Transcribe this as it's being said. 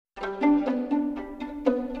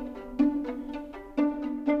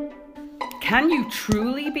Can you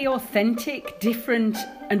truly be authentic, different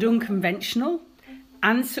and unconventional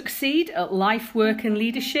and succeed at life, work and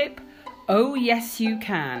leadership? Oh yes you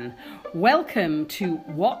can. Welcome to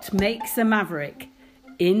What Makes a Maverick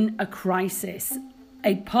in a Crisis,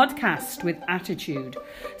 a podcast with attitude.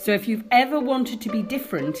 So if you've ever wanted to be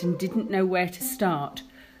different and didn't know where to start,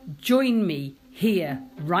 join me here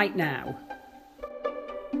right now.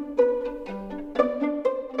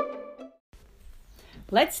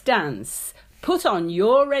 Let's dance. Put on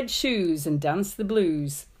your red shoes and dance the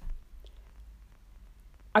blues.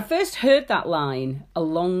 I first heard that line a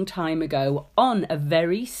long time ago on a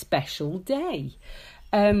very special day.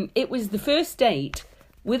 It was the first date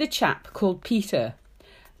with a chap called Peter.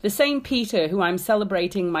 The same Peter who I'm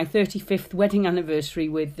celebrating my 35th wedding anniversary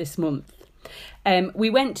with this month. We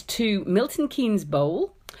went to Milton Keynes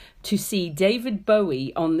Bowl to see David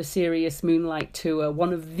Bowie on the Serious Moonlight Tour,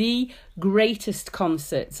 one of the greatest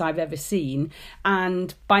concerts I've ever seen,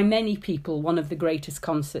 and by many people, one of the greatest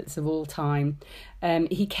concerts of all time.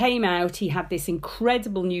 He came out, he had this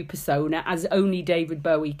incredible new persona, as only David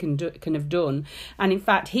Bowie can have done, and in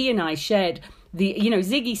fact, he and I shared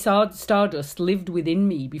Ziggy Stardust lived within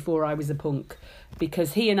me before I was a punk,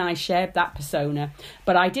 because he and I shared that persona,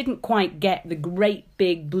 but I didn't quite get the great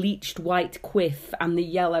big bleached white quiff and the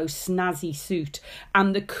yellow snazzy suit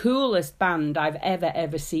and the coolest band I've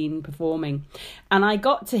ever seen performing. And I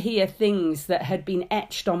got to hear things that had been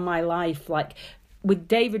etched on my life, like with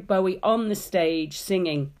David Bowie on the stage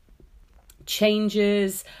singing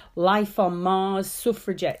Changes, Life on Mars,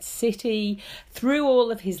 Suffragette City, through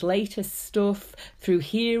all of his latest stuff, through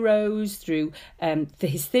Heroes, through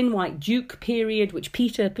his Thin White Duke period, which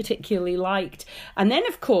Peter particularly liked. And then,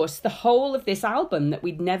 of course, the whole of this album that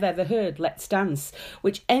we'd never ever heard, Let's Dance,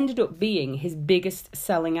 which ended up being his biggest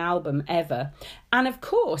selling album ever. And of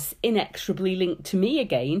course, inexorably linked to me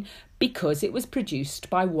again, because it was produced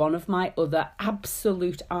by one of my other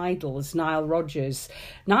absolute idols, Nile Rodgers.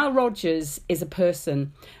 Nile Rodgers is a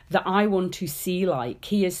person that I want to see like.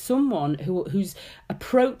 He is someone whose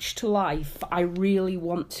approach to life I really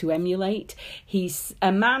want to emulate. He's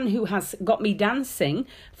a man who has got me dancing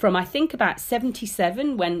from, I think, about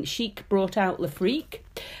 77 when Chic brought out Le Freak.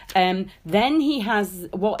 Then he has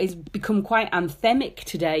what is become quite anthemic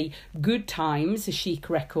today, Good Times, a Chic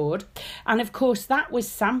record. And of course that was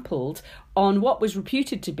sampled on what was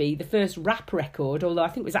reputed to be the first rap record, although I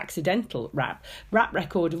think it was accidental rap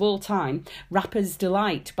record of all time, Rapper's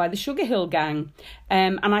Delight by the Sugar Hill Gang.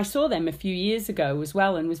 And I saw them a few years ago as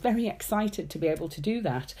well and was very excited to be able to do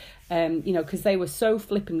that, because they were so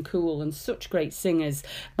flippin' cool and such great singers.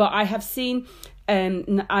 But I've seen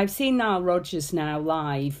Nile Rodgers now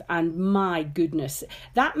live, and my goodness,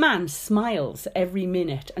 that man smiles every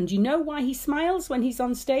minute. And you know why he smiles when he's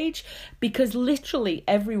on stage? Because literally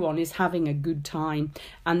everyone is having a good time,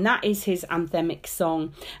 and that is his anthemic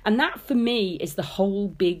song. And that for me is the whole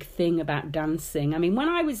big thing about dancing. I mean, when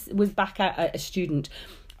I was back a student,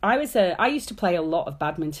 I used to play a lot of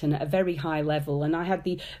badminton at a very high level, and I had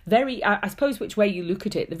the very, I suppose which way you look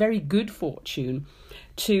at it, the very good fortune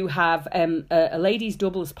to have a ladies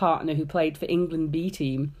doubles partner who played for England B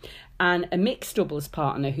team and a mixed doubles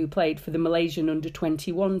partner who played for the Malaysian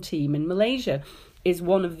under-21 team. And Malaysia is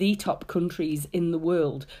one of the top countries in the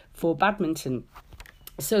world for badminton.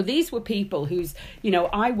 So these were people whose,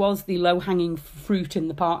 I was the low-hanging fruit in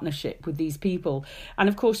the partnership with these people. And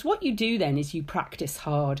of course, what you do then is you practice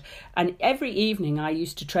hard. And every evening I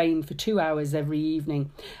used to train for 2 hours every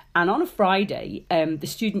evening. And on a Friday, the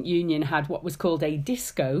student union had what was called a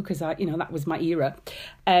disco, because that was my era.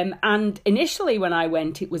 And initially when I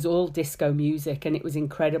went, it was all disco music, and it was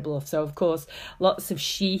incredible. So of course, lots of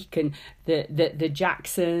Chic and the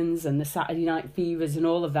Jacksons and the Saturday Night Fevers and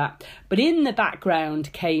all of that. But in the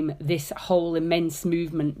background came this whole immense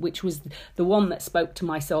movement, which was the one that spoke to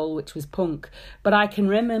my soul, which was punk. But I can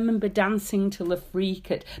remember dancing to Le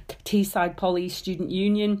Freak at Teesside Poly Student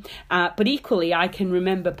Union. But equally, I can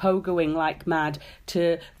remember pogoing like mad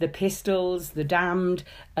to the Pistols, the Damned,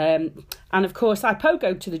 and of course I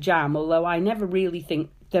pogoed to the Jam, although I never really think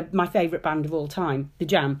they're my favourite band of all time, the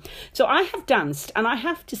Jam. So I have danced, and I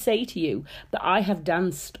have to say to you that I have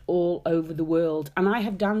danced all over the world, and I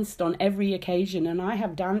have danced on every occasion, and I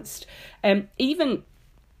have danced even,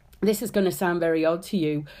 this is going to sound very odd to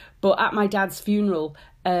you, but at my dad's funeral,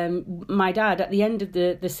 my dad, at the end of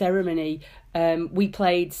the ceremony, we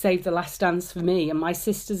played Save the Last Dance for Me, and my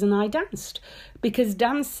sisters and I danced, because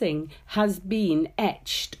dancing has been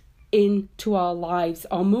etched into our lives.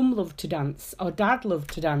 Our mum loved to dance, our dad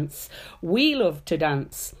loved to dance, we loved to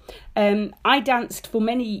dance. I danced for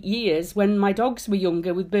many years when my dogs were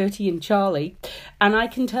younger with Bertie and Charlie, and I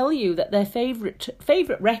can tell you that their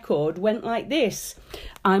favourite record went like this: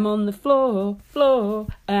 I'm on the floor,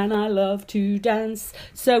 and I love to dance.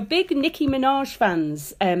 So big Nicki Minaj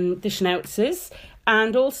fans, the Schnauzers,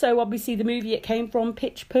 and also obviously the movie it came from,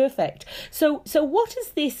 Pitch Perfect. So what has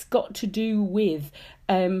this got to do with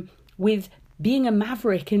being a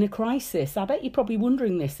maverick in a crisis? I bet you're probably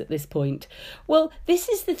wondering this at this point. Well, this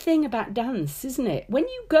is the thing about dance, isn't it? When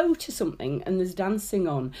you go to something and there's dancing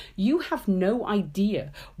on, you have no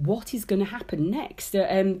idea what is going to happen next.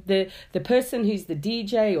 The person who's the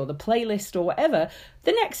DJ or the playlist or whatever,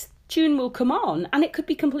 the next tune will come on and it could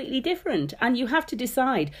be completely different, and you have to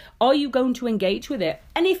decide, are you going to engage with it?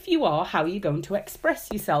 And if you are, how are you going to express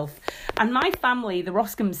yourself? And my family, the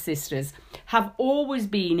Roscombe sisters, have always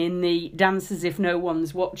been in the dance as if no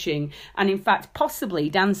one's watching, and in fact possibly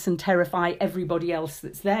dance and terrify everybody else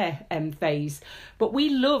that's there phase. But we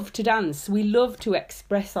love to dance, we love to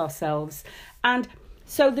express ourselves. And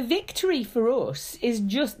so the victory for us is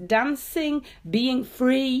just dancing, being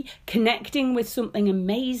free, connecting with something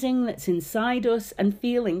amazing that's inside us and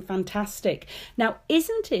feeling fantastic. Now,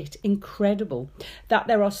 isn't it incredible that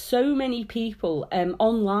there are so many people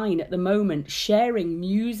online at the moment sharing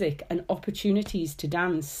music and opportunities to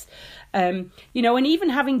dance? And even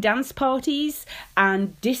having dance parties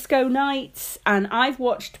and disco nights. And I've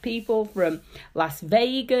watched people from Las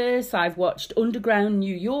Vegas, I've watched underground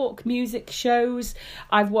New York music shows,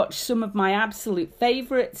 I've watched some of my absolute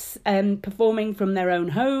favourites performing from their own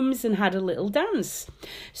homes and had a little dance.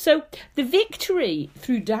 So the victory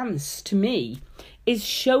through dance to me is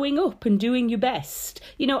showing up and doing your best.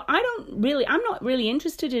 I'm not really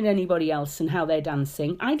interested in anybody else and how they're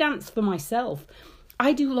dancing. I dance for myself.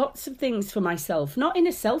 I do lots of things for myself, not in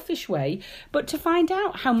a selfish way, but to find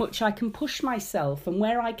out how much I can push myself and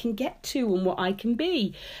where I can get to and what I can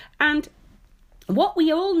be. And what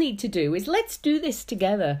we all need to do is let's do this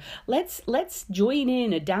together. Let's join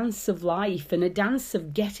in a dance of life and a dance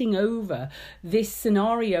of getting over this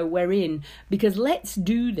scenario we're in, because let's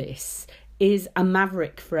do this is a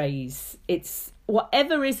maverick phrase. It's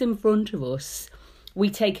whatever is in front of us, we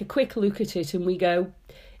take a quick look at it and we go,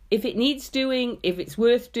 if it needs doing, if it's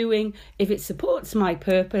worth doing, if it supports my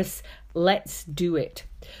purpose, let's do it.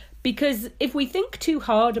 Because if we think too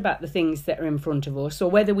hard about the things that are in front of us,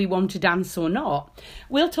 or whether we want to dance or not,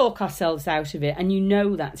 we'll talk ourselves out of it,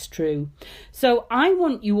 and that's true. So I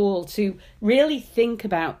want you all to really think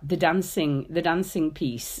about the dancing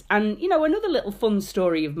piece. And, another little fun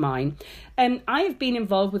story of mine. I have been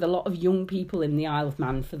involved with a lot of young people in the Isle of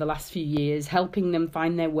Man for the last few years, helping them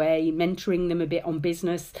find their way, mentoring them a bit on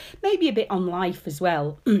business, maybe a bit on life as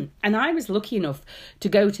well. And I was lucky enough to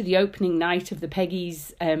go to the opening night of the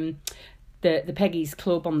Peggy's the Peggy's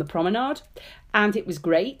Club on the Promenade, and it was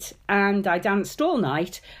great, and I danced all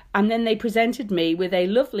night, and then they presented me with a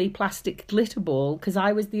lovely plastic glitter ball because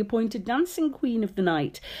I was the appointed dancing queen of the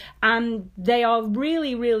night. And they are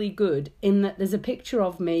really, really good in that there's a picture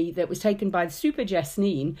of me that was taken by the Super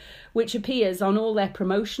Jesnine, which appears on all their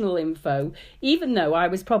promotional info, even though I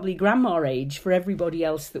was probably grandma age for everybody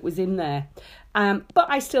else that was in there. But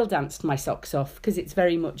I still danced my socks off because it's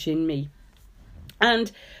very much in me.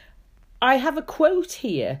 And I have a quote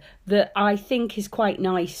here that I think is quite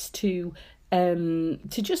nice to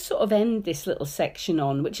just sort of end this little section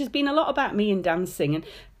on, which has been a lot about me and dancing. And,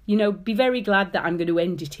 be very glad that I'm going to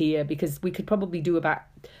end it here, because we could probably do about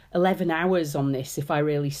 11 hours on this if I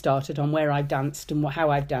really started on where I've danced and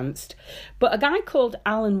how I've danced. But a guy called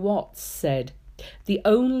Alan Watts said, the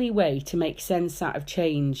only way to make sense out of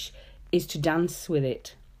change is to dance with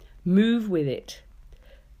it, move with it,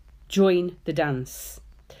 join the dance.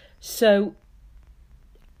 So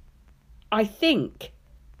I think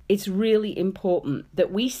it's really important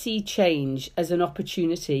that we see change as an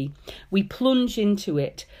opportunity. We plunge into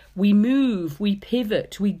it, we move, we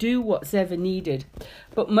pivot, we do what's ever needed.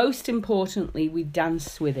 But most importantly, we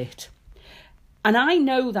dance with it. And I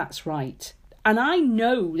know that's right. And I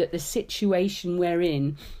know that the situation we're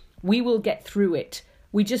in, we will get through it.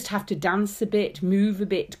 We just have to dance a bit, move a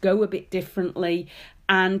bit, go a bit differently,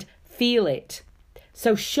 and feel it.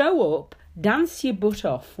 So show up, dance your butt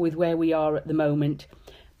off with where we are at the moment,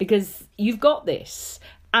 because you've got this.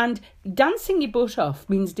 And dancing your butt off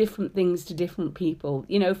means different things to different people.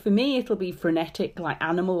 For me, it'll be frenetic, like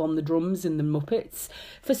Animal on the drums in the Muppets.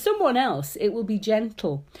 For someone else, it will be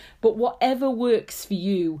gentle. But whatever works for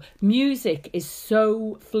you, music is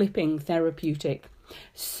so flipping therapeutic.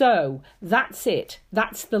 So that's it.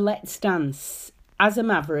 That's the Let's Dance. as a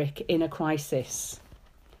maverick in a crisis.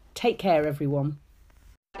 Take care, everyone.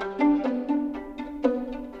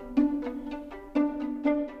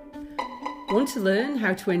 Want to learn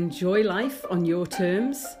how to enjoy life on your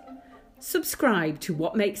terms? Subscribe to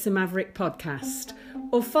What Makes a Maverick podcast,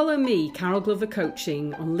 or follow me, Carol Glover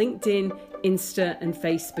Coaching, on LinkedIn, Insta and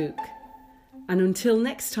Facebook. And until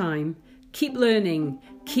next time, keep learning,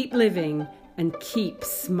 keep living and keep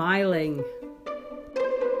smiling.